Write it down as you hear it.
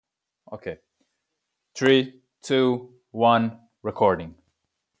Okay. Three, two, one, recording.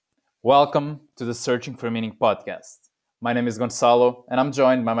 Welcome to the Searching for Meaning podcast. My name is Gonçalo, and I'm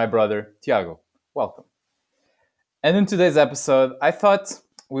joined by my brother, Tiago. Welcome. And in today's episode, I thought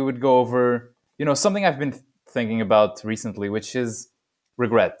we would go over, something I've been thinking about recently, which is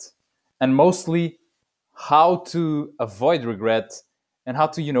regret. And mostly how to avoid regret and how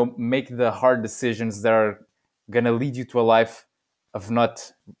to, make the hard decisions that are going to lead you to a life of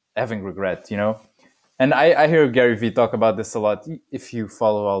not having regret. And I hear Gary Vee talk about this a lot. If you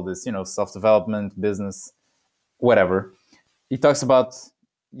follow all this, self-development, business, whatever, he talks about,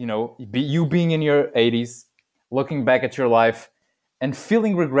 you being in your 80s, looking back at your life and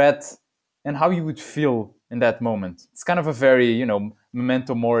feeling regret and how you would feel in that moment. It's kind of a very,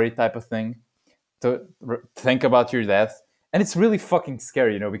 memento mori type of thing to think about your death. And it's really fucking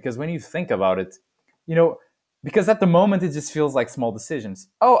scary, because when you think about it, because at the moment it just feels like small decisions.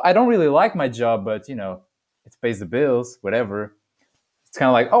 Oh, I don't really like my job, but it pays the bills, whatever. It's kind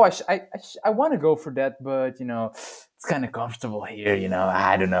of like, oh, I want to go for that, but it's kind of comfortable here.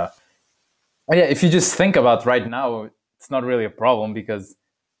 I don't know. But yeah, if you just think about right now, it's not really a problem because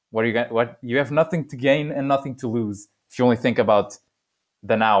what you have nothing to gain and nothing to lose if you only think about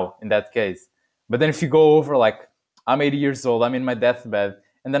the now in that case. But then if you go over like, I'm 80 years old, I'm in my deathbed,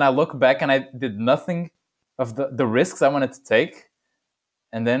 and then I look back and I did nothing of the risks I wanted to take,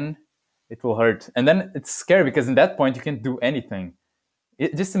 and then it will hurt. And then it's scary because in that point you can't do anything.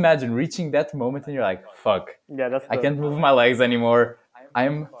 Just imagine reaching that moment and you're like, fuck, Yeah, I can't move my legs anymore.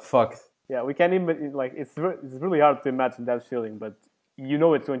 I'm fucked. Yeah, we can't even it's really hard to imagine that feeling, but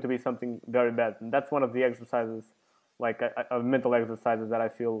it's going to be something very bad, and that's one of the exercises, like mental exercises that I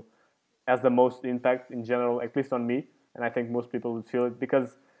feel has the most impact in general, at least on me, and I think most people would feel it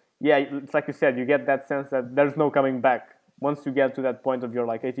because, yeah, it's like you said, you get that sense that there's no coming back. Once you get to that point of you're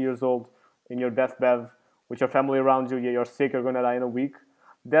like 80 years old in your deathbed with your family around you, you're sick, you're gonna die in a week.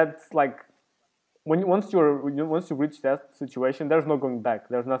 That's like once you reach that situation, there's no going back.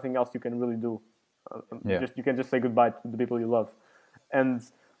 There's nothing else you can really do. You can just say goodbye to the people you love, and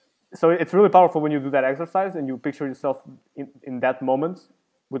so it's really powerful when you do that exercise and you picture yourself in that moment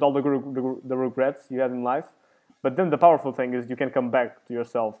with all the regrets you had in life. But then the powerful thing is you can come back to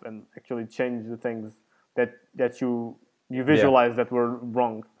yourself and actually change the things that you visualize that were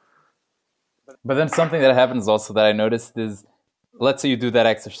wrong. But then something that happens also that I noticed is, let's say you do that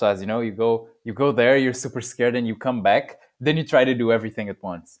exercise, you go there, you're super scared, and you come back, then you try to do everything at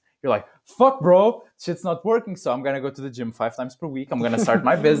once. You're like, fuck, bro, shit's not working, so I'm gonna go to the gym 5 times per week. I'm gonna start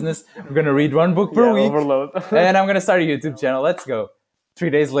my business. I'm gonna read 1 book per week. Overload. And I'm gonna start a YouTube channel. Let's go.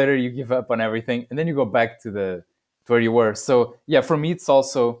 3 days later, you give up on everything, and then you go back to where you were. So yeah, for me, it's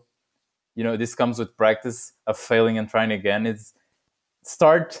also, this comes with practice of failing and trying again. It's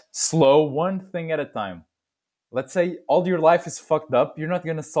start slow, one thing at a time. Let's say all your life is fucked up. You're not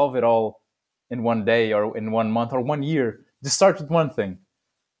going to solve it all in 1 day or in 1 month or 1 year. Just start with one thing.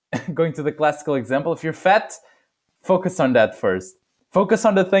 Going to the classical example, if you're fat, focus on that first. Focus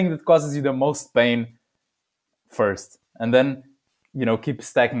on the thing that causes you the most pain first. And then, keep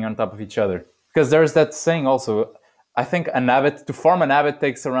stacking on top of each other. Because there's that saying also, I think to form an habit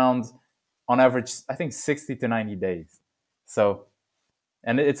takes around, on average, I think 60 to 90 days. So,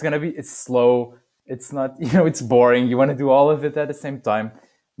 and it's slow. It's not, it's boring. You want to do all of it at the same time.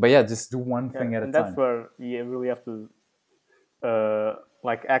 But yeah, just do one thing at a time. And that's where you really have to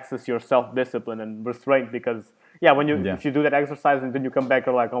access your self-discipline and restraint because, if you do that exercise and then you come back,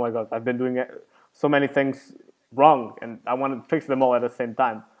 you're like, oh my God, I've been doing so many things wrong and I want to fix them all at the same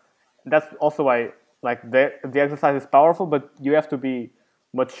time. That's also why the exercise is powerful, but you have to be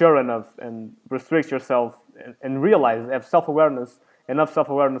mature enough and restrict yourself and realize, have enough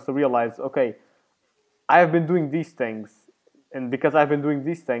self-awareness to realize, okay, I have been doing these things, and because I've been doing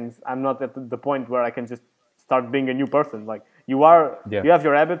these things, I'm not at the point where I can just start being a new person. Like you have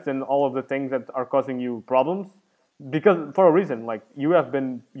your habits and all of the things that are causing you problems because for a reason. Like you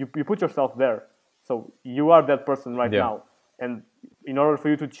put yourself there, so you are that person right now. And in order for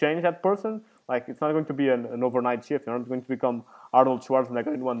you to change that person, like it's not going to be an overnight shift. You're not going to become Arnold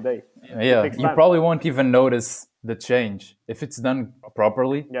Schwarzenegger in 1 day. Yeah, you probably won't even notice the change if it's done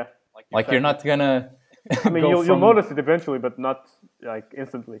properly. Yeah, like you're not gonna. I mean, you'll notice it eventually, but not like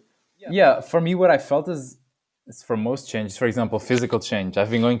instantly. Yeah, for me, what I felt is for most changes, for example, physical change.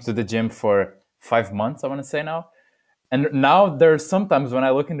 I've been going to the gym for 5 months, I want to say now. And now there's sometimes when I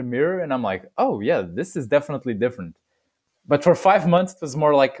look in the mirror and I'm like, oh yeah, this is definitely different. But for 5 months, it was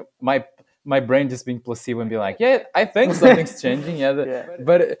more like my brain just being placebo and being like, yeah, I think something's changing.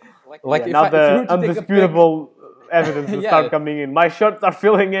 But now the undisputable evidence will start coming in. My shirts are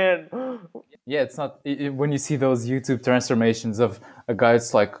filling in. Yeah, it's not when you see those YouTube transformations of a guy.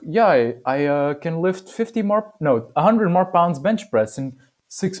 It's like, yeah, I can lift 100 more pounds bench press in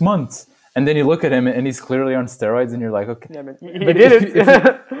 6 months, and then you look at him and he's clearly on steroids, and you're like, okay, Yeah, man, he but did it. if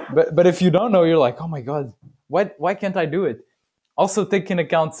you, but if you don't know, you're like, oh my god, why can't I do it? Also, take into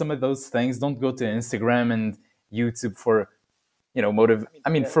account some of those things. Don't go to Instagram and YouTube for I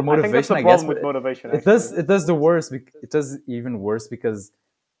mean, Yeah, for I think that's motivation, the I guess, problem but with motivation. it does it does the worst. It does even worse because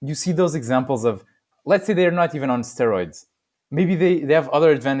you see those examples of, let's say they're not even on steroids. Maybe they have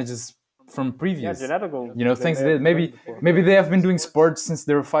other advantages from Yeah, previous, genetical. things They that have maybe trained before. maybe they have been doing sports since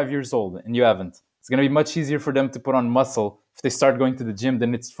they were 5 years old and you haven't. It's gonna be much easier for them to put on muscle if they start going to the gym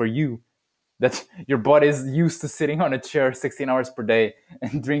than it's for you, that your body is used to sitting on a chair 16 hours per day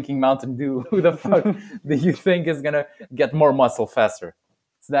and drinking Mountain Dew. Who the fuck do you think is gonna get more muscle faster?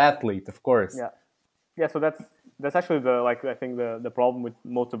 It's the athlete, of course. Yeah, yeah. So that's actually the like I think the problem with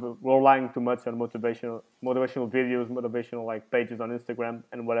relying too much on motivational videos, motivational like pages on Instagram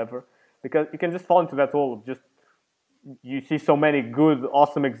and whatever, because you can just fall into that hole of just you see so many good,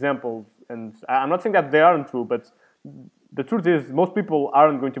 awesome examples, and I'm not saying that they aren't true, but the truth is most people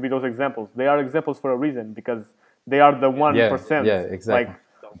aren't going to be those examples. They are examples for a reason because they are the 1%. Yeah, exactly.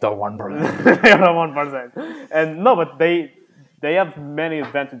 Like The 1%. they are the 1%, and no, but they have many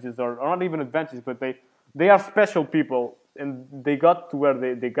advantages, or not even advantages, but they are special people, and they got to where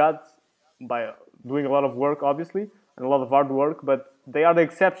they got by doing a lot of work, obviously, and a lot of hard work, but they are the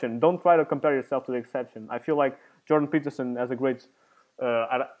exception. Don't try to compare yourself to the exception. I feel like Jordan Peterson has a great,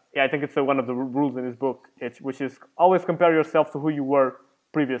 I think it's one of the rules in his book, which is always compare yourself to who you were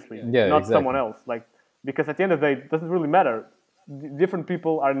previously, Yeah, not exactly. someone else. Like, because at the end of the day, it doesn't really matter. Different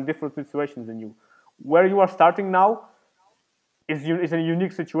people are in different situations than you. Where you are starting now is a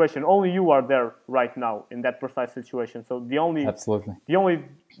unique situation. Only you are there right now in that precise situation. So Absolutely. the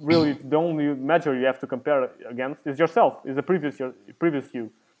only measure you have to compare against is yourself, is the previous you.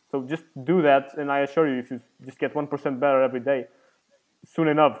 So just do that, and I assure you, if you just get 1% better every day, soon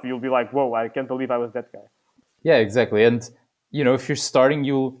enough you'll be like, whoa, I can't believe I was that guy. Yeah, exactly. And if you're starting,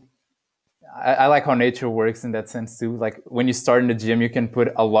 I like how nature works in that sense too. Like when you start in the gym, you can put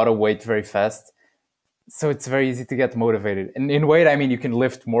a lot of weight very fast. So it's very easy to get motivated. And in weight, I mean, you can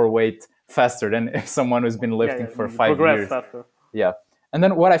lift more weight faster than if someone who's been lifting for you 5 progress years. faster. Yeah. And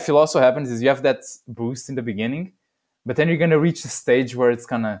then what I feel also happens is you have that boost in the beginning, but then you're going to reach a stage where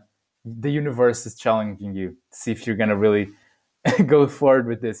the universe is challenging you to see if you're going to really go forward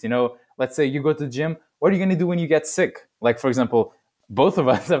with this. Let's say you go to the gym. What are you going to do when you get sick? Like, for example, both of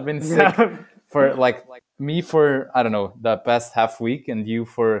us have been sick for like me for, I don't know, the past half week, and you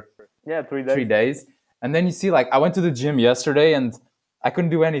for 3 days. 3 days. And then you see, like, I went to the gym yesterday and I couldn't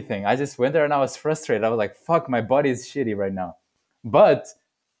do anything. I just went there and I was frustrated. I was like, fuck, my body is shitty right now. But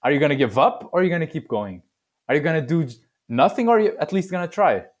are you going to give up or are you going to keep going? Are you going to do nothing or are you at least going to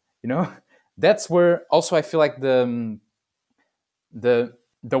try? That's where also I feel like the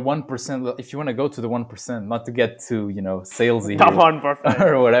 1%, if you want to go to the 1%, not to get too, salesy Top here 1%.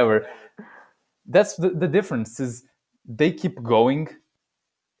 or whatever. That's the difference is they keep going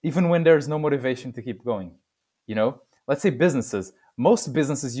even when there's no motivation to keep going. Let's say businesses. Most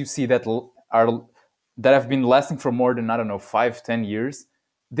businesses you see that have been lasting for more than, I don't know, 5-10 years,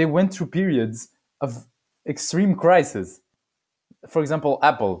 they went through periods of extreme crisis. For example,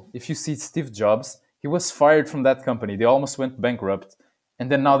 Apple. If you see Steve Jobs, he was fired from that company. They almost went bankrupt, and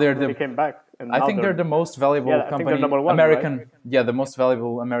then now They came back. And I think they're the most valuable I think company. they're number one, American, right? yeah, the most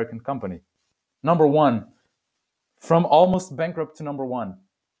valuable American company. Number one, from almost bankrupt to number one.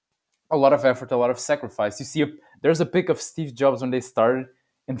 A lot of effort, a lot of sacrifice. You see, there's a pic of Steve Jobs when they started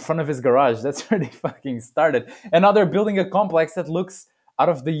in front of his garage. That's where they fucking started. And now they're building a complex that looks out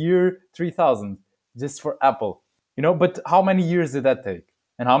of the year 3000 just for Apple. But how many years did that take?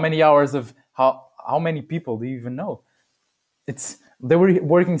 And how many hours of how many people do you even know? They were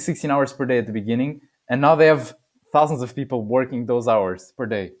working 16 hours per day at the beginning, and now they have thousands of people working those hours per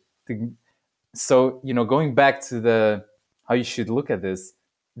day. So, going back to how you should look at this,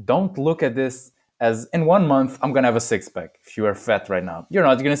 don't look at this as in 1 month, I'm going to have a six pack. If you are fat right now, you're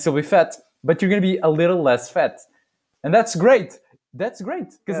not going to still be fat, but you're going to be a little less fat. And that's great. That's great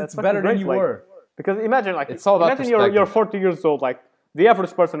because it's better than you were. Because imagine, it's all about you're 40 years old. Like the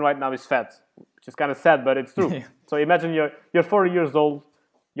average person right now is fat, which is kind of sad, but it's true. So imagine you're 40 years old,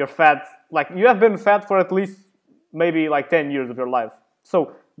 you're fat. Like you have been fat for at least maybe like 10 years of your life.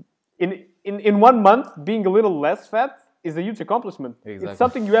 So in 1 month, being a little less fat is a huge accomplishment. Exactly. It's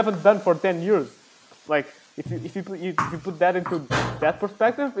something you haven't done for 10 years. Like if you put that into that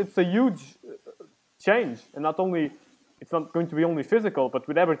perspective, it's a huge change, and not only it's not going to be only physical, but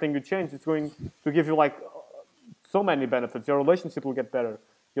with everything you change, it's going to give you like so many benefits. Your relationship will get better.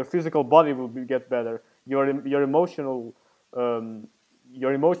 Your physical body will get better. Your emotional,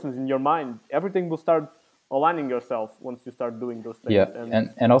 your emotions in your mind, everything will start aligning yourself once you start doing those things. Yeah,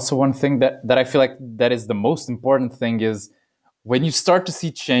 and also one thing that I feel like that is the most important thing is when you start to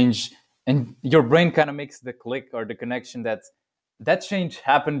see change and your brain kind of makes the click or the connection that that change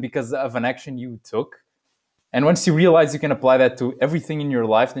happened because of an action you took. And once you realize you can apply that to everything in your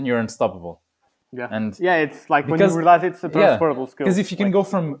life, then you're unstoppable. Yeah, And yeah, it's like when you realize it's a transferable skill. Because if you can go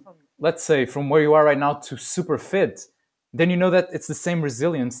from, let's say, from where you are right now to super fit, then you know that it's the same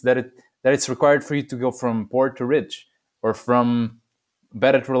resilience that it's required for you to go from poor to rich, or from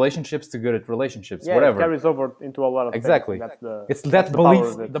bad at relationships to good at relationships, whatever. It carries over into a lot of exactly. things. It's that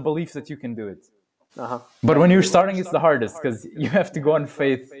belief, the belief that you can do it. But when you're starting, it's the hardest because you have to go on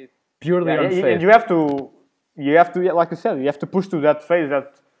faith, purely on faith. And you have to, like you said, you have to push to that phase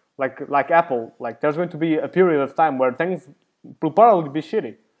that, like Apple, like there's going to be a period of time where things will probably be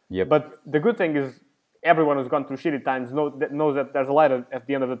shitty. Yep. But the good thing is, everyone who's gone through shitty times knows that there's a light at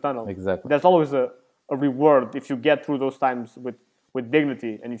the end of the tunnel. Exactly. There's always a reward if you get through those times with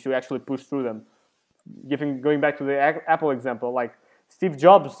dignity and if you actually push through them. Going back to the Apple example, like Steve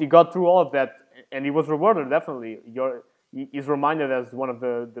Jobs, he got through all of that and he was rewarded, definitely. He's reminded as one of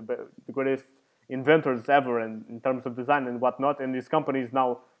the greatest inventors ever in terms of design and whatnot, and his company is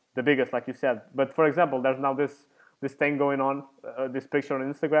now the biggest, like you said. But for example, there's now this thing going on, this picture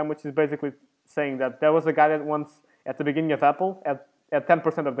on Instagram, which is basically saying that there was a guy that once, at the beginning of Apple, at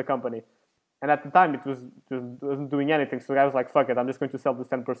 10% of the company. And at the time, it wasn't doing anything. So the guy was like, fuck it, I'm just going to sell this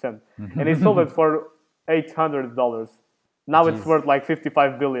 10%. And he sold it for $800. Now it's worth like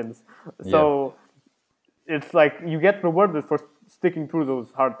 55 billion. So it's like you get rewarded for sticking through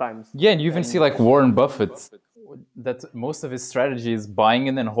those hard times. Yeah, and you even see like Warren Buffett, that most of his strategy is buying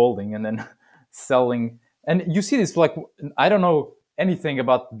and then holding and then selling. And you see this, like, I don't know anything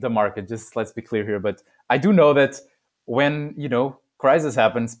about the market, just let's be clear here, but I do know that when, crisis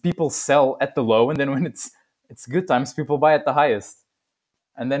happens, people sell at the low, and then when it's good times, people buy at the highest.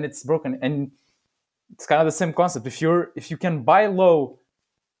 And then it's broken. And it's kind of the same concept. If you can buy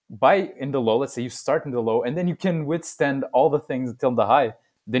in the low, let's say you start in the low, and then you can withstand all the things until the high,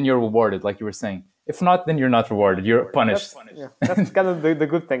 then you're rewarded, like you were saying. If not, then you're not rewarded. You're punished. That's kind of the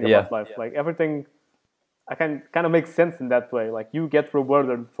good thing about life. Like everything, I can kind of make sense in that way. Like you get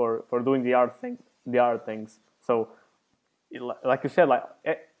rewarded for doing the hard things. So, like you said, like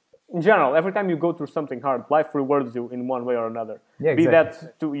in general, every time you go through something hard, life rewards you in one way or another. Yeah, exactly.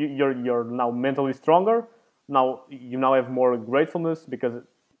 Be that you're now mentally stronger. Now you have more gratefulness because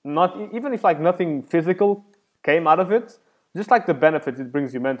even if like nothing physical came out of it, just like the benefits it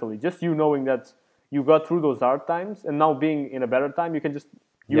brings you mentally, just you knowing that you got through those hard times and now being in a better time,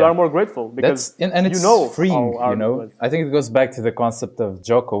 you are more grateful because and it's freeing. I think it goes back to the concept of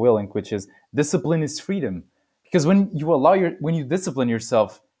Jocko Willink, which is discipline is freedom. Because when you discipline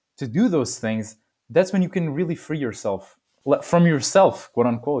yourself to do those things, that's when you can really free yourself from yourself, quote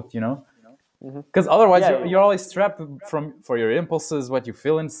unquote. Because otherwise you're always trapped for your impulses, what you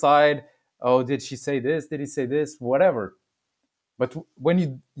feel inside. Oh, did she say this? Did he say this? Whatever. But when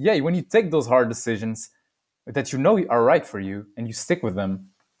you take those hard decisions that are right for you and you stick with them,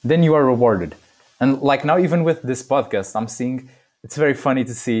 then you are rewarded. And like now, even with this podcast, I'm seeing, it's very funny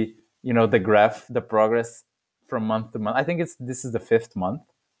to see, the graph, the progress from month to month. I think this is the 5th month,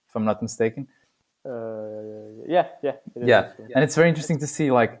 if I'm not mistaken. Yeah. And it's very interesting to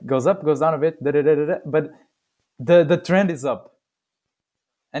see, like, goes up, goes down a bit, but the trend is up.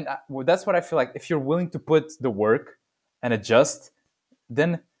 And that's what I feel like. If you're willing to put the work and adjust,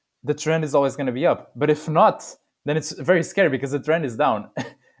 then the trend is always going to be up. But if not, then it's very scary because the trend is down.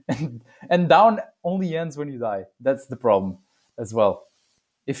 and down only ends when you die. That's the problem as well.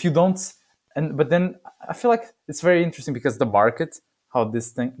 If you don't, but then I feel like it's very interesting because the market, how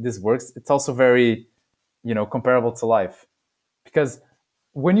this works, it's also very, comparable to life. Because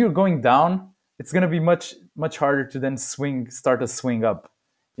when you're going down, it's going to be much, much harder to then start a swing up.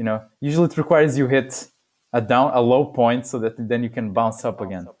 Usually it requires you hit a low point so that then you can bounce up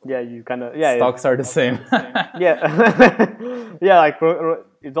again. Yeah, you kind of, Stocks are the same. Like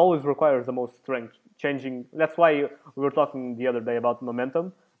it always requires the most strength changing. That's why we were talking the other day about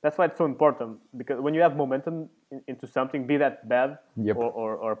momentum. That's why it's so important, because when you have momentum into something, be that bad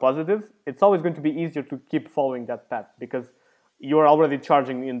or positive, it's always going to be easier to keep following that path because you're already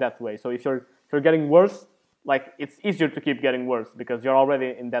charging in that way. So if you're getting worse, like it's easier to keep getting worse because you're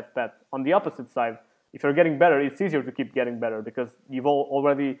already in that path. On the opposite side, if you're getting better, it's easier to keep getting better because you've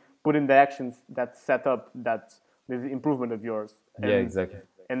already put in the actions that set up that this improvement of yours, Yeah, exactly.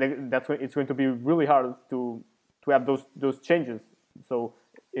 that's when it's going to be really hard to have those changes. So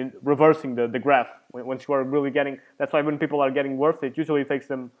in reversing the graph, once you are really getting, that's why when people are getting worse, it usually takes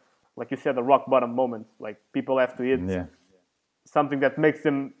them, like you said, a rock bottom moment. Like people have to hit Yeah. something that makes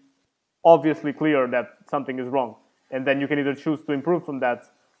them obviously clear that something is wrong, and then you can either choose to improve from that,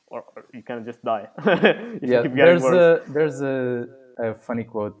 or you can just die if you Yeah, keep getting worse. there's a funny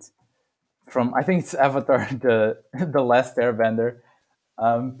quote from, I think it's Avatar, the last Airbender.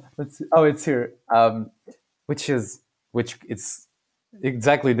 Let's see. Oh, it's here. Which is which it's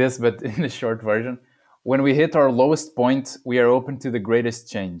exactly this, but in a short version. When we hit our lowest point, we are open to the greatest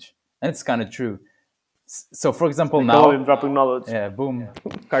change, and it's kind of true. So, for example, Nickelodeon now, dropping knowledge. yeah, boom,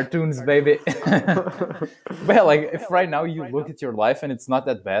 cartoons, baby. But yeah, like if right now you look at your life and it's not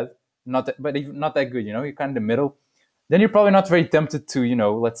that bad, not that, but even not that good, you know, you're kind of in the middle, then you're probably not very tempted to, you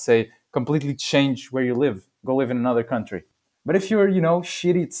know, let's say completely change where you live, go live in another country. But if you're, you know,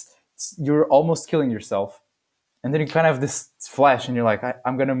 shitty, you're almost killing yourself, and then you kind of have this flash, and you're like,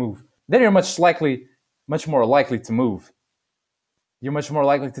 I'm gonna move. Then you're much more likely to move. You're much more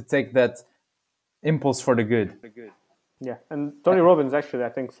likely to take that impulse for the good. Yeah, and Tony Robbins actually, I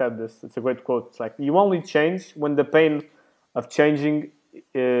think, said this. It's a great quote. It's like you only change when the pain of changing,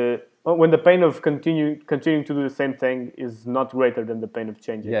 when the pain of continuing to do the same thing is not greater than the pain of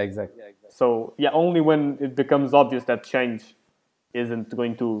changing. Yeah, exactly. So yeah, only when it becomes obvious that change isn't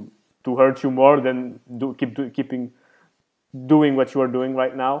going to hurt you more than keeping doing what you are doing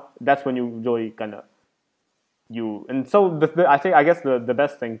right now. That's when you really kind of you. And so I guess the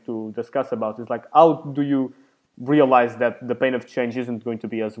best thing to discuss about is like how do you realize that the pain of change isn't going to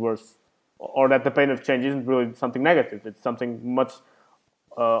be as worse, or that the pain of change isn't really something negative. It's something much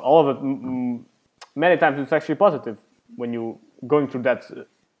all of it. Many times it's actually positive when you going through that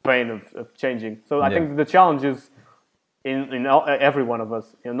pain of changing. So I think the challenge is in every one of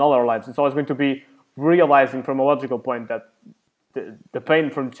us in all our lives. It's always going to be realizing from a logical point that the pain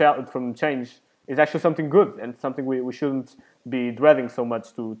from change is actually something good and something we shouldn't be dreading so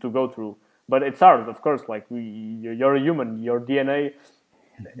much to go through. But it's hard, of course. Like you're a human, your DNA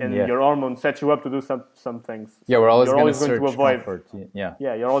and your hormones set you up to do some things. So yeah, we're always you're going going to to avoid comfort. Yeah.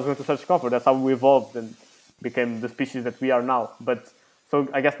 Yeah, you're always going to search comfort. That's how we evolved and became the species that we are now. But so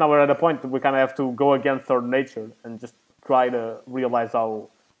I guess now we're at a point that we kind of have to go against our nature and just try to realize how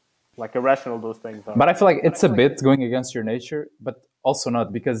like irrational those things are. But I feel like it's a bit going against your nature, but also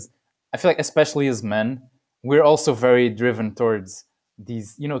not, because I feel like especially as men, we're also very driven towards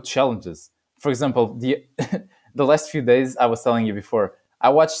these, you know, challenges. For example, the the last few days I was telling you before, I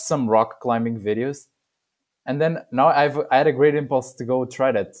watched some rock climbing videos, and then now I had a great impulse to go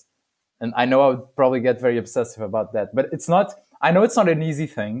try that. And I know I would probably get very obsessive about that, but it's not. I know it's not an easy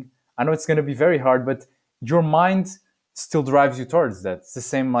thing. I know it's going to be very hard, but your mind still drives you towards that. It's the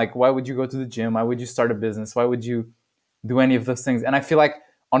same. Like, why would you go to the gym? Why would you start a business? Why would you do any of those things? And I feel like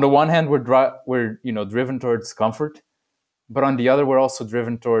on the one hand we're you know driven towards comfort, but on the other we're also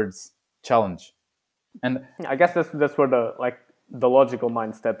driven towards challenge. And I guess that's where the logical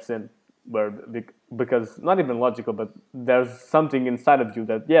mind steps in, where because not even logical, but there's something inside of you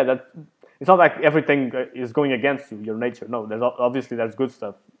that it's not like everything is going against you, your nature. No, there's good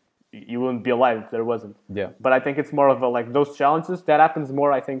stuff. You wouldn't be alive if there wasn't. Yeah. But I think it's more of a like those challenges that happens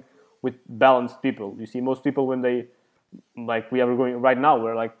more. I think with balanced people. You see, most people when they like we are going right now,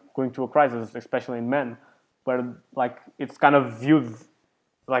 we're like going through a crisis, especially in men, where like it's kind of viewed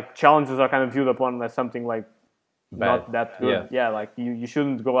like challenges are kind of viewed upon as something like not that good. Yeah, like you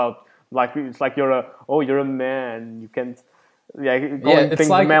shouldn't go out like it's like you're a man. You can't calling things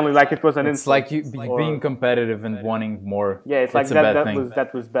like, manly like it was an it's insult. like you being competitive and wanting more. Yeah, it's like a bad thing.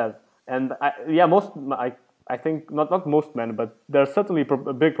 that was bad. And I think not most men, but there's certainly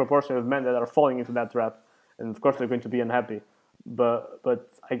a big proportion of men that are falling into that trap, and of course they're going to be unhappy. But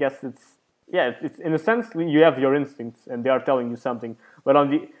I guess it's in a sense you have your instincts and they are telling you something. But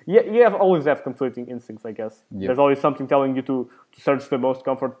you always have conflicting instincts. I guess there's always something telling you to search the most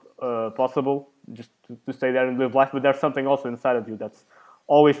comfort possible, just to stay there and live life. But there's something also inside of you that's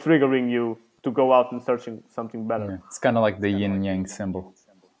always triggering you to go out and searching something better. Yeah. It's kind of like the yin yang symbol.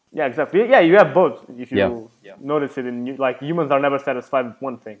 Yeah, exactly. Yeah, you have both. If you notice it, like humans are never satisfied with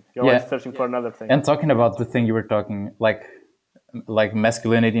one thing. You're always searching for another thing. And talking about the thing you were talking, like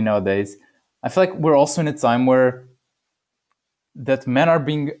masculinity nowadays, I feel like we're also in a time where that men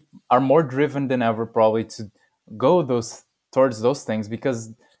are more driven than ever probably to go towards those things,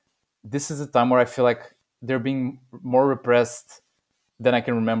 because this is a time where I feel like they're being more repressed than I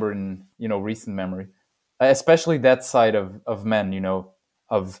can remember in recent memory, especially that side of men,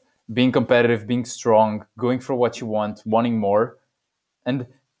 of being competitive, being strong, going for what you want, wanting more. And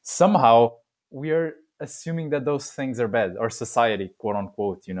somehow we are assuming that those things are bad. Our society, quote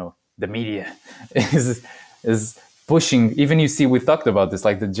unquote, the media is pushing. Even you see, we talked about this,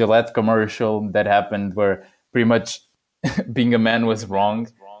 like the Gillette commercial that happened where pretty much being a man was wrong.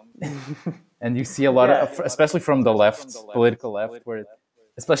 And you see a lot of, especially from the left, political left, where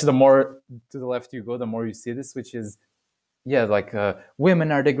especially the more to the left you go, the more you see this, which is, like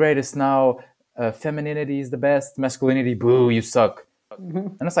women are the greatest now, femininity is the best, masculinity, boo, you suck.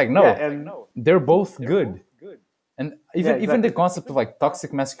 And it's like, no, they're both good. And even the concept of like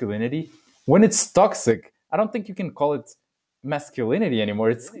toxic masculinity, when it's toxic, I don't think you can call it masculinity anymore.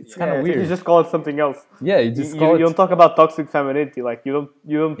 It's kind of weird. You just call it something else. Yeah, you just call it. You don't talk about toxic femininity. Like you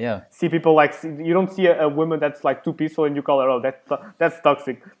don't see people like you don't see a woman that's like too peaceful and you call her that's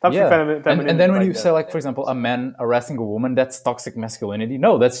toxic. Toxic femininity. And then when you say like, for example, a man harassing a woman, that's toxic masculinity.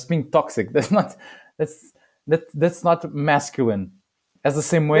 No, that's just being toxic. That's not masculine. As the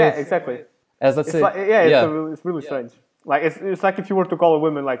same way. Yeah, exactly. As let's say. It's really strange. Like it's like if you were to call a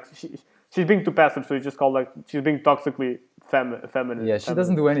woman like she's being too passive, so you just call like she's being toxically feminine. Yeah, she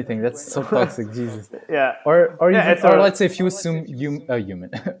doesn't do anything. That's so toxic, Jesus. Yeah. Or let's say if you assume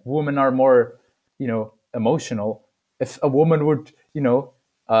women are more, emotional. If a woman would,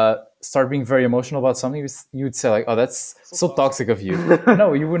 start being very emotional about something, you would say like, oh, that's so toxic of you.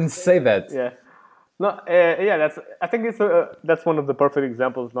 No, you wouldn't say that. Yeah. No, I think that's one of the perfect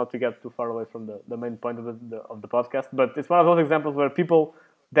examples. Not to get too far away from the main point of the podcast, but it's one of those examples where people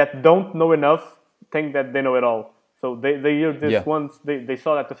that don't know enough think that they know it all. So they hear this once, they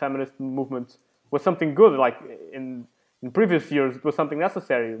saw that the feminist movement was something good. Like in previous years, it was something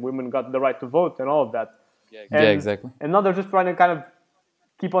necessary. Women got the right to vote and all of that. Exactly. And now they're just trying to kind of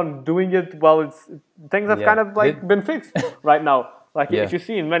keep on doing it while things have kind of like been fixed right now. Like if you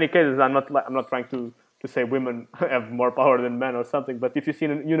see in many cases, I'm not trying to say women have more power than men or something, but if you see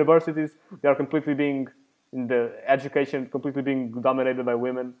in universities, they are completely being in the education completely being dominated by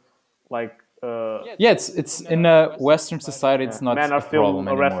women. Like it's in a Western society, it's not. Men are still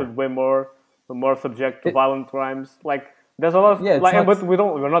arrested way more subject to violent crimes. Like there's a lot of but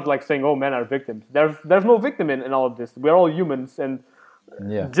we're not like saying men are victims. There's no victim in all of this. We're all humans and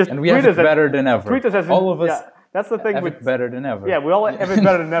and we have it better than ever. Treat us as all of us. Yeah. That's the thing have it better than ever. Yeah, we all have it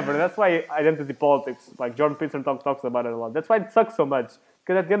better than ever. That's why identity politics, like Jordan Peterson talks about it a lot. That's why it sucks so much.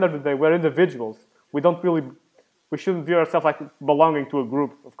 Because at the end of the day, we're individuals. We shouldn't view ourselves like belonging to a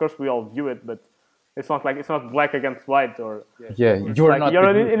group. Of course, we all view it, but it's not black against white or. Yeah, you're not. You're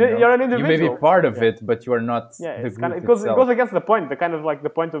an individual. You may be part of it, but you are not. Yeah, the group it goes against the point. The kind of like the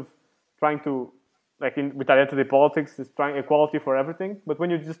point of trying to. Like with identity politics, is trying equality for everything. But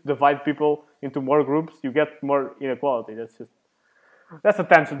when you just divide people into more groups, you get more inequality. That's a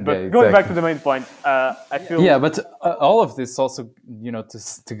tangent. But going back to the main point, I feel. Yeah, but all of this also,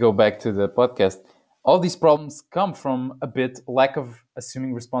 to go back to the podcast, all these problems come from a bit lack of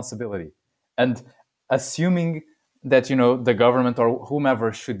assuming responsibility and assuming that the government or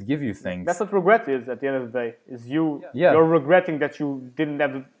whomever should give you things. That's what regret is at the end of the day. Is you're regretting that you didn't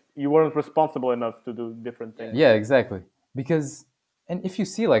have. You weren't responsible enough to do different things. Yeah, exactly. Because, and if you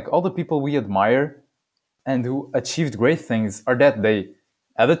see, like, all the people we admire and who achieved great things are that they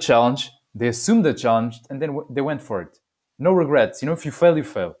had a challenge, they assumed the challenge, and then they went for it. No regrets. If you fail, you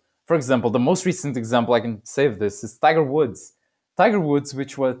fail. For example, the most recent example I can say of this is Tiger Woods. Tiger Woods,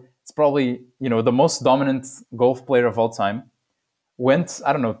 which was probably, the most dominant golf player of all time, went,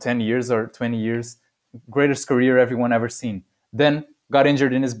 10 years or 20 years, greatest career everyone ever seen. Then got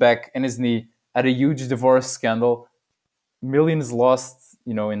injured in his back and his knee, had a huge divorce scandal, millions lost,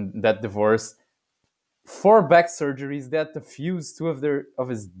 in that divorce, 4 back surgeries, they had to fuse 2 of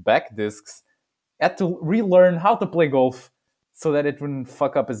his back discs, had to relearn how to play golf so that it wouldn't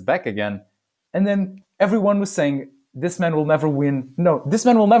fuck up his back again. And then everyone was saying, this man will never win. No, this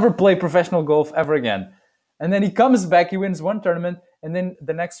man will never play professional golf ever again. And then he comes back, he wins 1 tournament, and then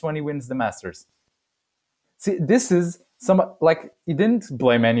the next one he wins the Masters. See, this is he didn't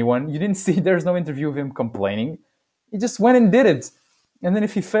blame anyone. You didn't see, there's no interview of him complaining. He just went and did it. And then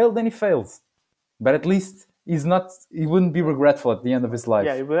if he failed, then he fails. But at least he wouldn't be regretful at the end of his life.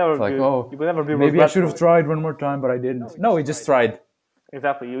 Yeah, he would never be regretful. Maybe I should have tried one more time, but I didn't. No, he just tried.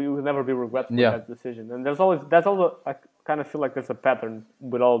 Exactly. You would never be regretful for that decision. And that's also, I kind of feel like there's a pattern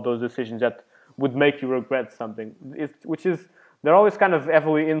with all those decisions that would make you regret something. They're always kind of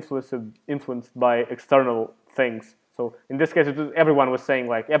heavily influenced by external things. So in this case, everyone was saying,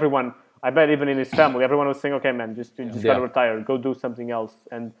 like, I bet even in his family, everyone was saying, okay, man, just gotta retire, go do something else.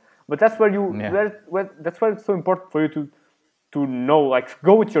 But that's where that's why it's so important for you to know, like,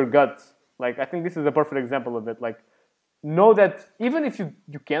 go with your gut. Like, I think this is a perfect example of it. Like, know that even if you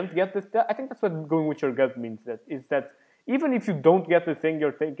can't get this, I think that's what going with your gut means. That is that even if you don't get the thing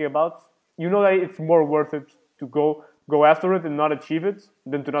you're thinking about, you know that it's more worth it to go after it and not achieve it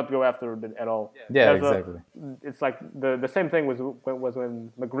than to not go after it at all. Yeah, There's exactly. It's like the same thing was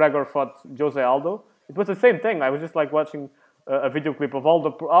when McGregor fought Jose Aldo. It was the same thing. I was just like watching a video clip of all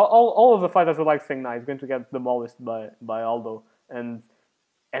of the fighters were like saying, "Nah, he's going to get demolished by Aldo," and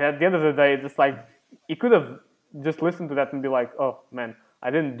at the end of the day, just like he could have just listened to that and be like, "Oh man,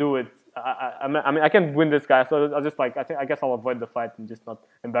 I didn't do it. I mean, I can't win this guy, so I'll just like I guess I'll avoid the fight and just not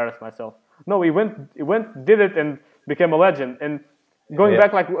embarrass myself." No, he went, did it, and became a legend. And going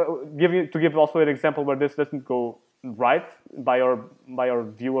back, like to give also an example where this doesn't go right by our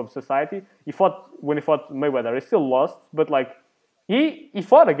view of society. When he fought Mayweather, he still lost, but like he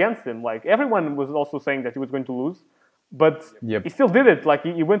fought against him. Like everyone was also saying that he was going to lose, but Yep. he still did it. Like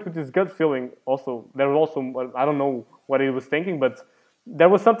he went with his gut feeling. Also, there was also I don't know what he was thinking, but there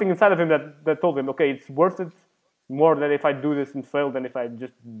was something inside of him that told him, okay, it's worth it more than if I do this and fail than if I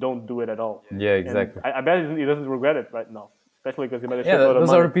just don't do it at all. Yeah, exactly. And I bet he doesn't regret it right now, especially because he made a Yeah, shitload of those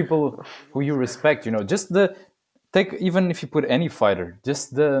money. are people who you respect. You know, just take even if you put any fighter,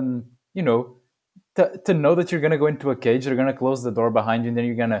 just you know, to know that you're gonna go into a cage, they're gonna close the door behind you, and then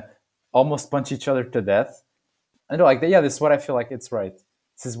you're gonna almost punch each other to death. And they're like, yeah, this is what I feel like it's right.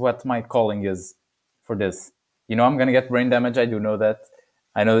 This is what my calling is for this. You know, I'm gonna get brain damage. I do know that.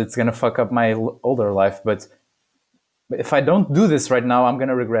 I know it's gonna fuck up my older life, but if I don't do this right now, I'm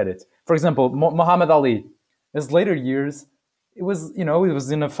gonna regret it. For example, Muhammad Ali, his later years, it was he was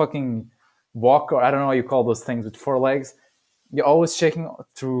in a fucking walk, or I don't know how you call those things with four legs. You're always shaking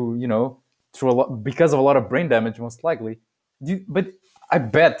through through a lot because of a lot of brain damage, most likely. But I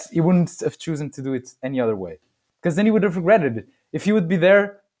bet he wouldn't have chosen to do it any other way, because then he would have regretted it. If he would be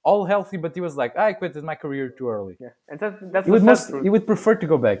there all healthy, but he was like, I quit my career too early. Yeah, and that's He the would sad truth. he would prefer to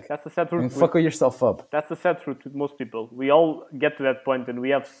go back That's the sad truth. and fuck yourself up. That's the sad truth with most people. We all get to that point and we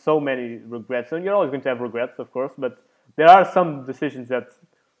have so many regrets. And you're always going to have regrets, of course, but there are some decisions that,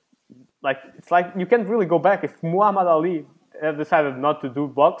 like, it's like you can't really go back. If Muhammad Ali had decided not to do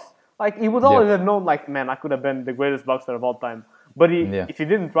box, like, he would always have known, like, man, I could have been the greatest boxer of all time. But if he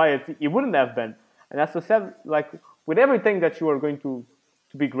didn't try it, he wouldn't have been. And that's the sad, like, with everything that you are going to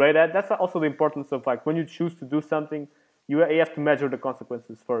be great at, that's also the importance of, like, when you choose to do something, you have to measure the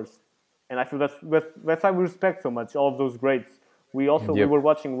consequences first. And I feel that's why we respect so much all of those greats. We were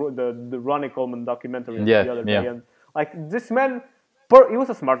watching the Ronnie Coleman documentary the other day, and like this man, he was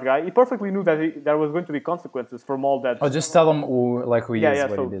a smart guy. He perfectly knew that there was going to be consequences from all that. Oh, just tell them who he is,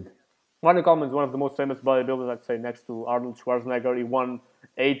 what he did. Ronnie Coleman is one of the most famous bodybuilders, I'd say, next to Arnold Schwarzenegger. He won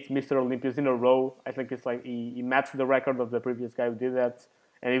 8 Mr. Olympias in a row. I think it's like he matched the record of the previous guy who did that.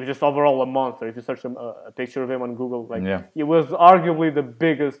 And he was just overall a monster. If you search a picture of him on Google, he was arguably the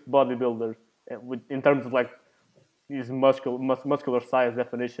biggest bodybuilder in terms of like his muscular size,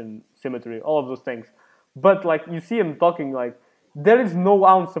 definition, symmetry, all of those things. But like you see him talking, like there is no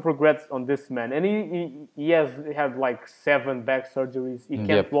ounce of regrets on this man, and he has had like 7 back surgeries. He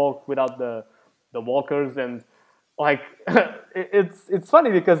can't walk without the walkers, and like it's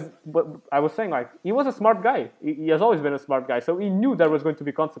funny because I was saying, like, he was a smart guy. He has always been a smart guy, so he knew there was going to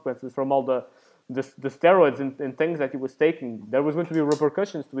be consequences from all the steroids and things that he was taking. There was going to be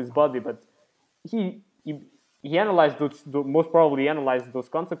repercussions to his body, but he analyzed most probably analyzed those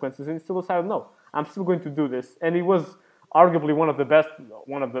consequences, and he still decided, no, I'm still going to do this. And he was arguably one of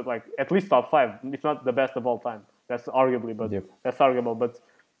the like at least top 5, if not the best of all time. That's arguably, but that's arguable, but.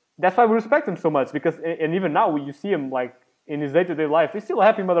 That's why we respect him so much, because and even now you see him like in his day-to-day life, he's still a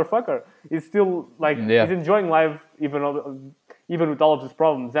happy motherfucker. He's still like he's enjoying life even with all of his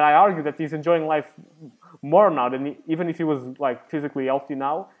problems. And I argue that he's enjoying life more now than even if he was like physically healthy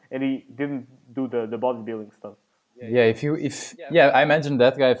now and he didn't do the bodybuilding stuff. I imagine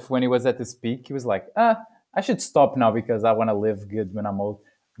that guy when he was at his peak, he was like, I should stop now because I want to live good when I'm old,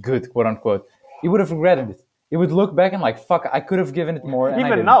 good, quote unquote. He would have regretted it. He would look back and like, fuck, I could have given it more. And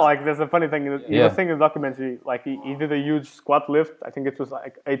even now, like, there's a funny thing. He was saying in the documentary, like, he did a huge squat lift. I think it was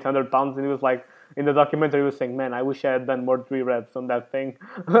like 800 pounds. And he was like, in the documentary, he was saying, man, I wish I had done more 3 reps on that thing.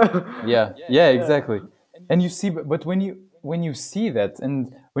 Exactly. And you see, but when you see that,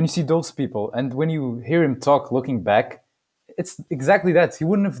 and when you see those people, and when you hear him talk looking back, it's exactly that. He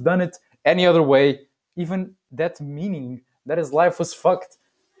wouldn't have done it any other way. Even that meaning that his life was fucked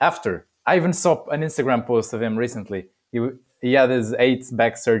after. I even saw an Instagram post of him recently. He had his 8th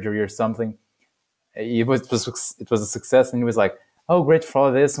back surgery or something. It was a success, and he was like, "Oh, great for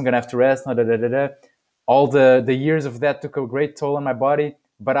all this. I'm gonna have to rest." all the years of that took a great toll on my body,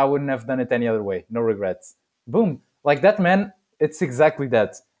 but I wouldn't have done it any other way. No regrets. Boom. Like that, man. It's exactly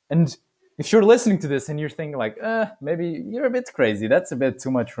that. And if you're listening to this and you're thinking like, maybe you're a bit crazy, that's a bit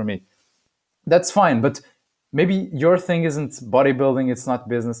too much for me, that's fine. But maybe your thing isn't bodybuilding, it's not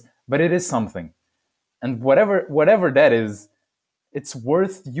business, but it is something. And whatever that is, it's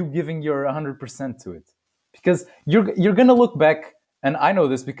worth you giving your 100% to it, because you're gonna look back. And I know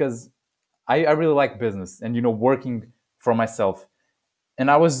this because I really like business and working for myself. And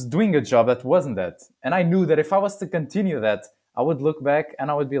I was doing a job that wasn't that, and I knew that if I was to continue that, I would look back and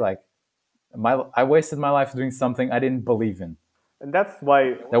I would be like, I wasted my life doing something I didn't believe in. And that's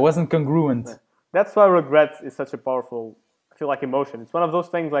why That wasn't congruent. regret is such a powerful, I feel like, emotion. It's one of those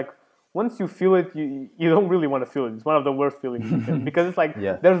things like once you feel it, you don't really want to feel it. It's one of the worst feelings you can, because it's like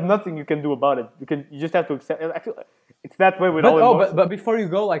Yeah. there's nothing you can do about it. You just have to accept. I feel it's that way with But all emotions. but before you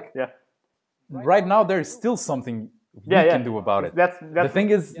go, like Yeah. right now, there is still something we Yeah, can do about it. That's The thing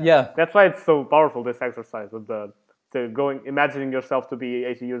is, yeah, That's why it's so powerful, this exercise with imagining yourself to be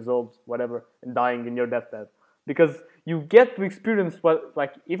 80 years old, whatever, and dying in your deathbed, because you get to experience what,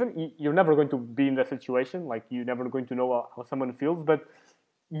 like, even you're never going to be in that situation, like you're never going to know how someone feels, but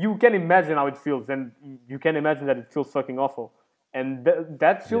you can imagine how it feels, and you can imagine that it feels fucking awful, and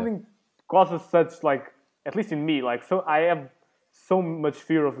that feeling causes such, like, at least in me, like, so I have so much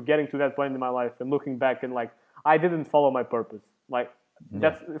fear of getting to that point in my life and looking back and like I didn't follow my purpose. Like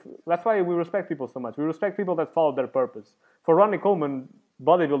that's why we respect people so much. We respect people that follow their purpose. For Ronnie Coleman,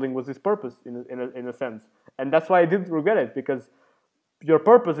 bodybuilding was his purpose in a sense, and that's why I didn't regret it, because your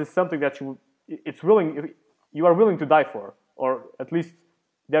purpose is something that you are willing to die for, or at least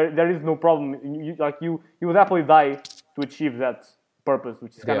there is no problem. You would happily die to achieve that purpose,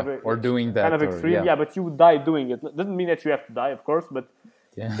 which is or doing that, kind of extreme. Yeah, but you would die doing it. Doesn't mean that you have to die, of course, but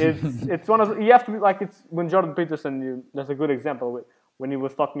it's one of you have to be like, it's when Jordan Peterson. That's a good example when he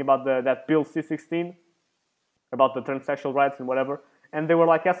was talking about that Bill C-16 about the transsexual rights and whatever, and they were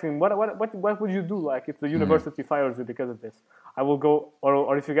like asking what would you do, like, if the university fires you because of this? I will go,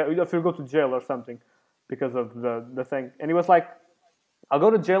 or if you go to jail or something because of the thing. And he was like, I'll go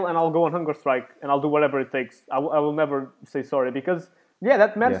to jail and I'll go on hunger strike and I'll do whatever it takes. I will never say sorry, because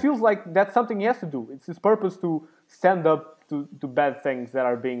that man feels like that's something he has to do. It's his purpose to stand up to bad things that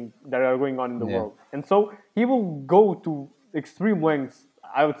are going on in the world, and so he will go to extreme lengths.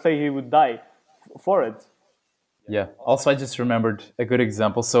 I would say he would die for it. Yeah. Also, I just remembered a good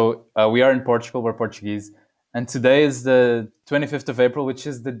example. So we are in Portugal. We're Portuguese, and today is the 25th of April, which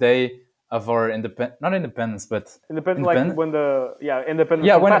is the day of our not independence, but independence. Like when independence.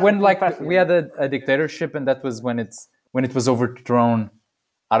 Yeah, when like we had a dictatorship, and that was when it was overthrown.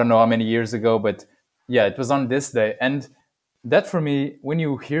 I don't know how many years ago, but yeah, it was on this day. And that, for me, when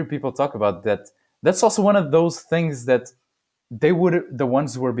you hear people talk about that, that's also one of those things that the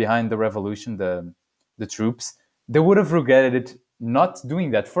ones who were behind the revolution, the troops, they would have regretted it not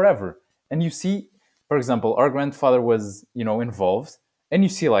doing that forever. And you see, for example, our grandfather was, involved, and you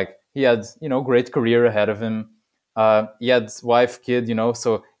see, like, he had, great career ahead of him. He had wife, kid,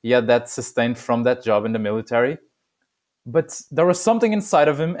 so he had that sustained from that job in the military. But there was something inside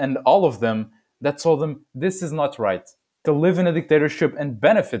of him and all of them that told him this is not right. To live in a dictatorship and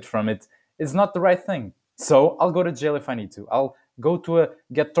benefit from it is not the right thing. So I'll go to jail if I need to. I'll go to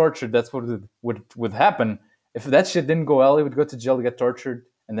get tortured. That's what would happen. If that shit didn't go well, he would go to jail, get tortured,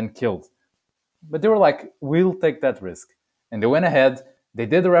 and then killed. But they were like, we'll take that risk. And they went ahead, they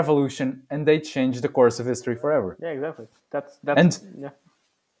did the revolution, and they changed the course of history forever. Yeah, exactly. That's yeah.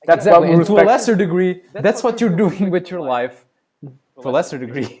 That's exactly. And to a lesser degree, that's what you're doing with your life. To a lesser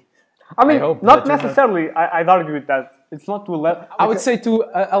degree. I mean, not necessarily. I'd argue with that. It's not to a level. I would say to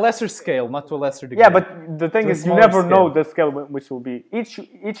a lesser scale, not to a lesser degree. Yeah, but the thing is, you never know the scale which will be. Each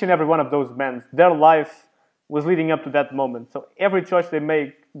and every one of those men, their life was leading up to that moment. So every choice they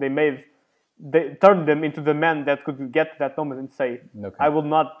made, they turned them into the men that could get to that moment and say, okay, I will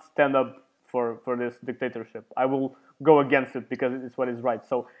not stand up for this dictatorship. I will go against it because it's what is right.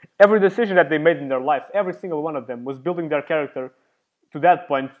 So every decision that they made in their life, every single one of them was building their character to that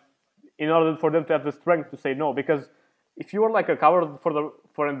point in order for them to have the strength to say no. Because if you are like a coward for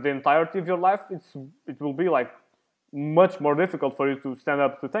the entirety of your life, it will be like much more difficult for you to stand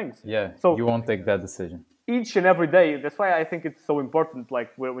up to things. Yeah, so you won't take that decision. Each and every day, that's why I think it's so important,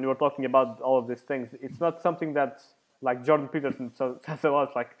 like when you were talking about all of these things, it's not something that, like Jordan Peterson says a lot,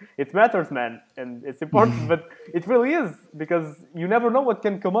 like, it matters, man, and it's important, but it really is, because you never know what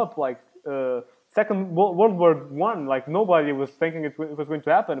can come up, like, Second World War I, like, nobody was thinking it was going to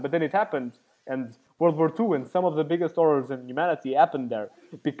happen, but then it happened, and World War II, and some of the biggest horrors in humanity happened there,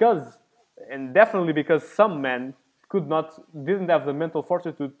 because and definitely because some men didn't have the mental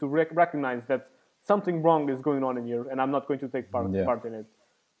fortitude to recognize that something wrong is going on in here, and I'm not going to take Yeah. part in it.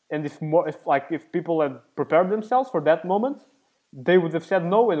 And if people had prepared themselves for that moment, they would have said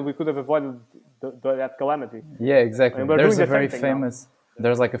no, and we could have avoided that calamity. Yeah, exactly. And we're There's doing a the very same thing now. famous.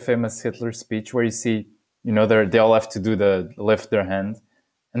 There's like a famous Hitler speech where you see, they all have to do the lift their hand,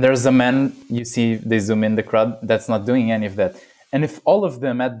 and there's a man you see they zoom in the crowd that's not doing any of that. And if all of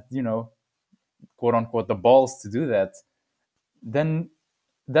them had, quote unquote, the balls to do that, then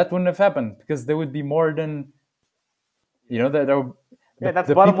that wouldn't have happened because there would be more than, that That's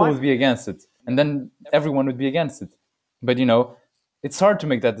the bottom people line. would be against it, and then everyone would be against it. But it's hard to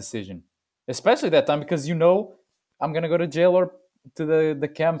make that decision, especially that time because I'm gonna go to jail or to the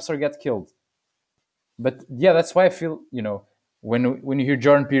camps or get killed. But yeah, that's why I feel when you hear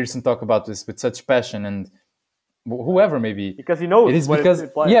Jordan Peterson talk about this with such passion and whoever maybe Because he knows it is what because it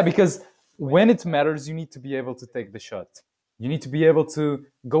implies. yeah, because when it matters you need to be able to take the shot. You need to be able to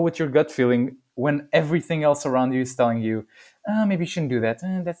go with your gut feeling when everything else around you is telling you, maybe you shouldn't do that,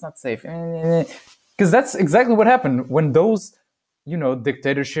 that's not safe, because that's exactly what happened when those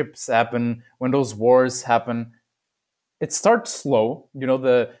dictatorships happen, when those wars happen. It starts slow.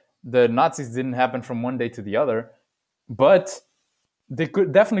 The Nazis didn't happen from one day to the other, but they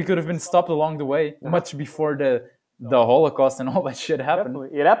definitely could have been stopped along the way, much before the Holocaust and all that shit happened.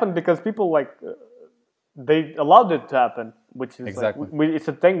 Definitely. It happened because people they allowed it to happen, which is Exactly. it's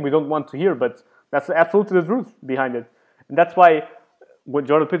a thing we don't want to hear, but that's absolutely the truth behind it. And that's why when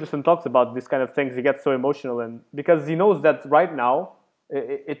Jordan Peterson talks about these kind of things, he gets so emotional, and because he knows that right now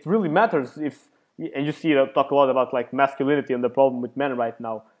it really matters and you see it talk a lot about like masculinity and the problem with men right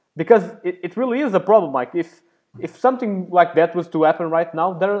now, because it really is a problem. Like if something like that was to happen right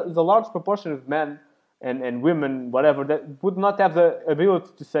now, there is a large proportion of men and women, whatever, that would not have the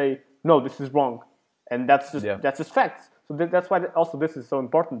ability to say no, this is wrong, and that's just facts. So that's why also this is so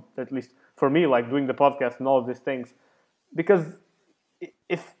important, at least for me, like doing the podcast and all of these things, because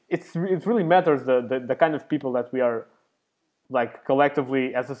if it really matters the kind of people that we are, like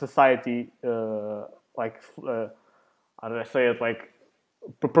collectively as a society, how do I say it, like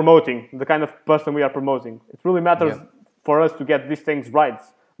promoting the kind of person we are promoting. It really matters for us to get these things right,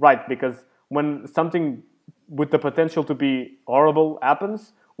 because when something with the potential to be horrible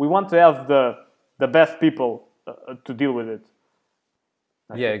happens, we want to have the best people to deal with it.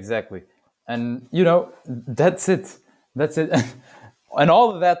 Yeah, exactly. And that's it. And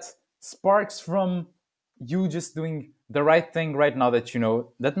all of that sparks from you just doing the right thing right now,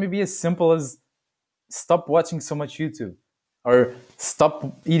 that may be as simple as stop watching so much YouTube or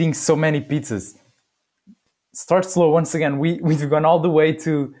stop eating so many pizzas. Start slow. Once again, we've gone all the way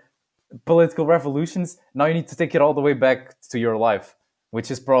to political revolutions. Now you need to take it all the way back to your life, which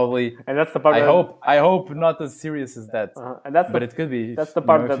is probably, and that's the part I hope not as serious as that. And that's but it could be. That's the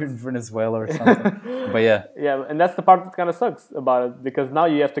part if you're in Venezuela or something. But yeah. Yeah, and that's the part that kind of sucks about it, because now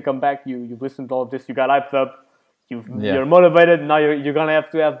you have to come back. You listen to all of this. You got hyped up. You're motivated. Now you're gonna have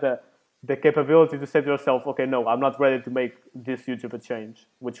to have the capability to say to yourself, okay, no, I'm not ready to make this huge of a change.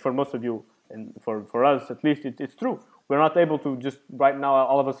 Which for most of you, and for us at least, it's true. We're not able to just right now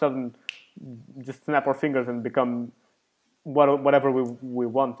all of a sudden just snap our fingers and become whatever we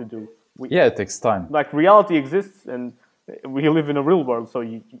want to do. It takes time. Like reality exists, and we live in a real world, so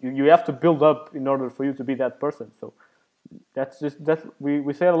you have to build up in order for you to be that person. So that's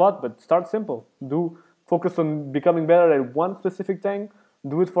we say it a lot, but start simple. Focus on becoming better at one specific thing.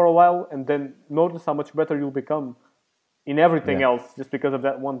 Do it for a while, and then notice how much better you'll become in everything else, just because of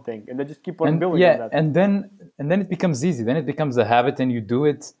that one thing, and then just keep on building on that. and then it becomes easy. Then it becomes a habit, and you do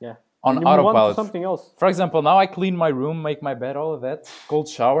it. On and autopilot. Something else. For example, now I clean my room, make my bed, all of that, cold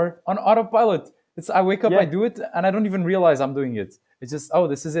shower on autopilot. I wake up, I do it, and I don't even realize I'm doing it. It's just,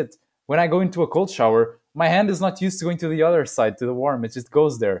 this is it. When I go into a cold shower, my hand is not used to going to the other side, to the warm. It just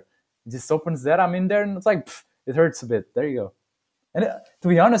goes there. It just opens that. I'm in there, and it's like, it hurts a bit. There you go. And to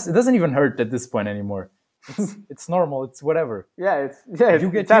be honest, it doesn't even hurt at this point anymore. It's normal. It's whatever. You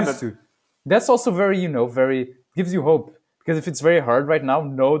get used to. That's also very, very gives you hope. Because if it's very hard right now,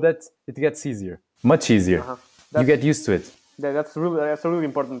 know that it gets easier, much easier. You get used to it. That's a really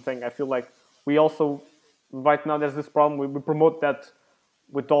important thing. I feel like we also, right now, there's this problem. We promote that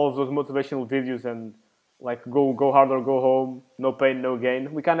with all of those motivational videos and like go hard or go home, no pain, no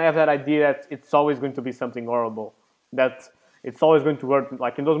gain. We kind of have that idea that it's always going to be something horrible, that it's always going to hurt.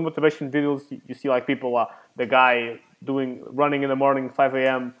 Like in those motivation videos, you see like people, the guy running in the morning, 5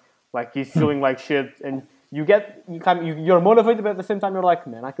 a.m., like he's feeling like shit, and you're motivated, but at the same time you're like,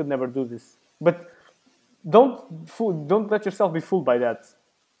 man, I could never do this. But don't let yourself be fooled by that.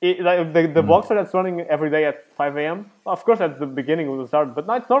 Like the boxer that's running every day at 5 a.m. Of course, at the beginning it was hard, but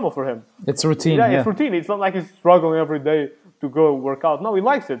now it's normal for him. It's routine. Yeah, Yeah. it's routine. It's not like he's struggling every day to go work out. No, he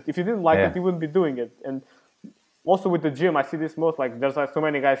likes it. If he didn't like Yeah. it, he wouldn't be doing it. And also with the gym, I see this most like there's like so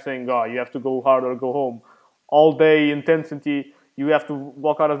many guys saying, "Oh, you have to go hard or go home, all day intensity. You have to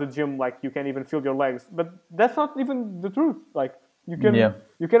walk out of the gym like you can't even feel your legs." But that's not even the truth. Like you can Yeah.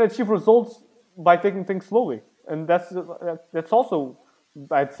 you can achieve results by taking things slowly, and that's also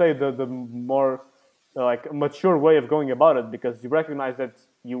I'd say the more like mature way of going about it because you recognize that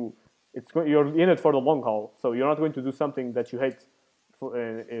you're in it for the long haul, so you're not going to do something that you hate for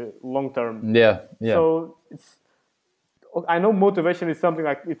long term. Yeah. Yeah. So I know motivation is something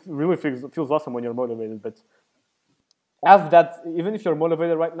like it really feels awesome when you're motivated, but have that even if you're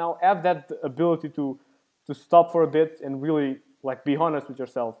motivated right now, have that ability to stop for a bit and really like be honest with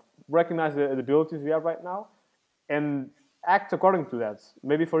yourself, recognize the abilities you have right now, and act according to that.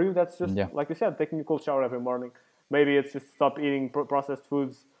 Maybe for you that's just Yeah. like you said, taking a cold shower every morning. Maybe it's just stop eating processed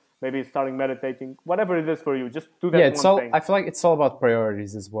foods. Maybe it's starting meditating. Whatever it is for you, just do that Yeah, it's one all. thing. I feel like it's all about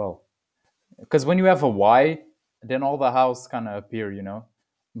priorities as well. Because when you have a why, then all the hows kind of appear, you know.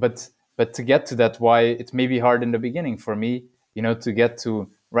 But to get to that why, it may be hard in the beginning for me, you know, to get to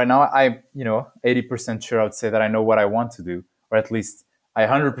right now. I 80% sure I would say that I know what I want to do, or at least I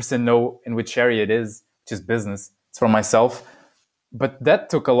 100% know in which area it is, which is business. It's for myself. But that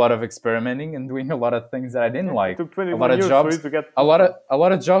took a lot of experimenting and doing a lot of things that I didn't like. It took 21 A lot of years jobs, for you to get a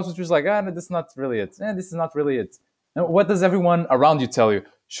lot of jobs which was like, no, this is not really it. This is not really it. And what does everyone around you tell you?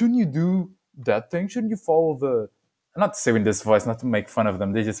 Shouldn't you do that thing? Shouldn't you follow the? I'm not saying this voice, not to make fun of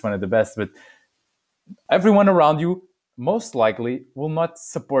them. They just wanted the best, but everyone around you most likely will not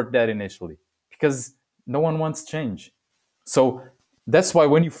support that initially because no one wants change. So that's why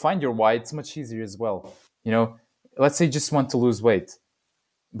when you find your why, it's much easier as well. You know, let's say you just want to lose weight,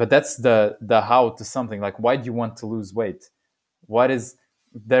 but that's the how to something. Like, why do you want to lose weight? What is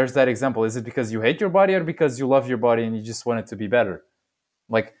there's that example. Is it because you hate your body or because you love your body and you just want it to be better?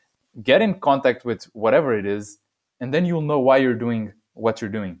 Like, get in contact with whatever it is, and then you'll know why you're doing what you're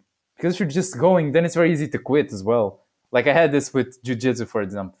doing. Because if you're just going, then it's very easy to quit as well. Like I had this with jujitsu, for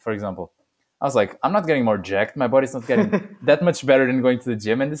example. I was like, I'm not getting more jacked. My body's not getting that much better than going to the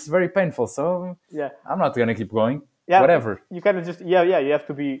gym, and this is very painful. So yeah. I'm not gonna keep going. Yeah, Whatever. you kind of just you have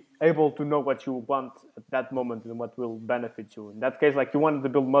to be able to know what you want at that moment and what will benefit you. In that case, like you wanted to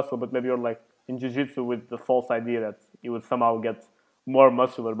build muscle, but maybe you're like in jiu-jitsu with the false idea that you would somehow get more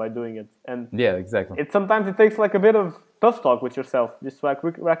muscular by doing it. And Yeah, exactly. sometimes it takes like a bit of tough talk with yourself, just to like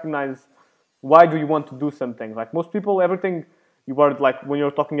recognize why do you want to do something. Like most people, everything you are like when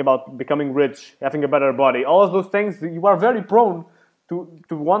you're talking about becoming rich, having a better body, all of those things, you are very prone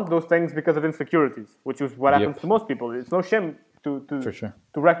to want those things because of insecurities, which is what happens to most people. It's no shame For sure.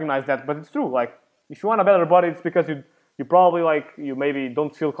 to recognize that, but it's true. Like if you want a better body, it's because you probably like you maybe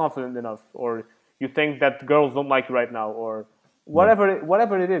don't feel confident enough, or you think that girls don't like you right now, or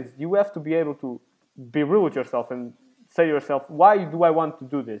whatever it is. You have to be able to be real with yourself and say to yourself, why do I want to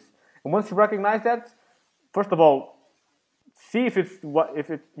do this? And once you recognize that, first of all, see if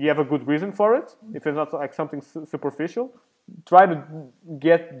you have a good reason for it. If it's not like something superficial, try to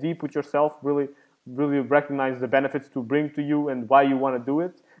get deep with yourself. Really, really recognize the benefits to bring to you and why you want to do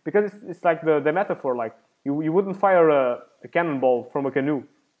it. Because it's like the metaphor. Like you wouldn't fire a cannonball from a canoe.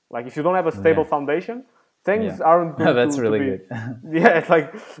 Like if you don't have a stable foundation, things aren't going That's to really be. good. Yeah, it's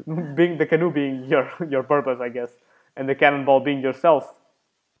like being the canoe being your purpose, I guess, and the cannonball being yourself.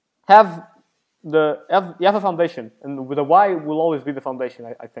 You have a foundation, and with the why will always be the foundation.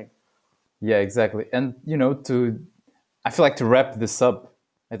 I think. Yeah, exactly. And I feel like to wrap this up,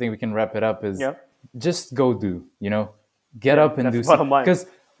 I think we can wrap it up. Is Yeah. just go do. Get up and that's do the bottom something. line.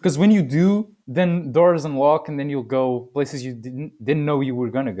 Because when you do, then doors unlock, and then you'll go places you didn't know you were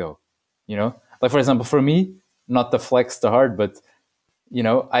gonna go. Like for example, for me, not to flex the hard, but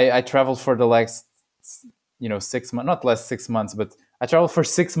I traveled for the last 6 months, not last 6 months, but I traveled for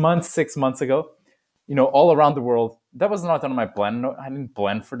 6 months 6 months ago. All around the world. That was not on my plan. No, I didn't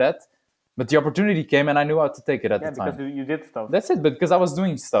plan for that. But the opportunity came and I knew how to take it at the time. Because you did stuff. That's it, but because I was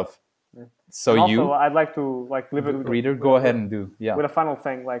doing stuff. Yeah. So and also, you, I'd like to leave it with reader, go ahead and do. Yeah. With a final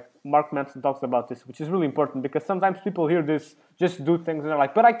thing, like Mark Manson talks about this, which is really important because sometimes people hear this, just do things, and they're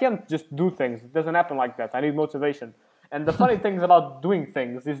like, but I can't just do things. It doesn't happen like that. I need motivation. And the funny things about doing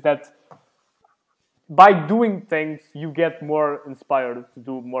things is that by doing things, you get more inspired to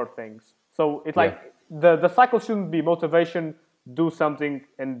do more things. So it's like the cycle shouldn't be motivation, do something,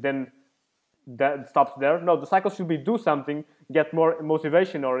 and then that stops there. No, the cycle should be do something, get more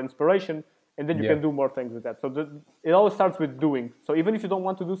motivation or inspiration, and then you Yeah. can do more things with that. So it always starts with doing. So even if you don't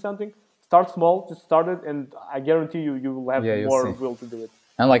want to do something, start small, just start it, and I guarantee you will have Yeah, you'll more see. will to do it.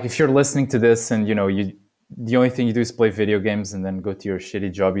 And like if you're listening to this and you the only thing you do is play video games and then go to your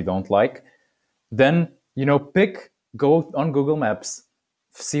shitty job you don't like, then go on Google Maps,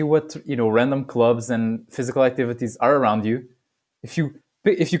 see what random clubs and physical activities are around you. If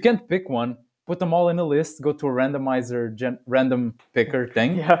you can't pick one, put them all in a list, go to a random picker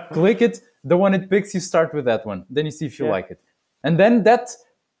thing, Yeah. click it, the one it picks, you start with that one, then you see if you Yeah. like it. And then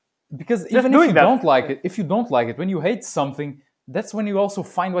because Just even if doing you that. don't like it, when you hate something, that's when you also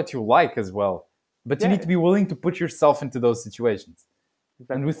find what you like as well. But you Yeah. need to be willing to put yourself into those situations.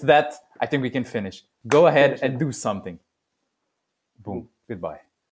 Exactly. And with that, I think we can finish. Go ahead Finish it. and do something. Boom. Goodbye.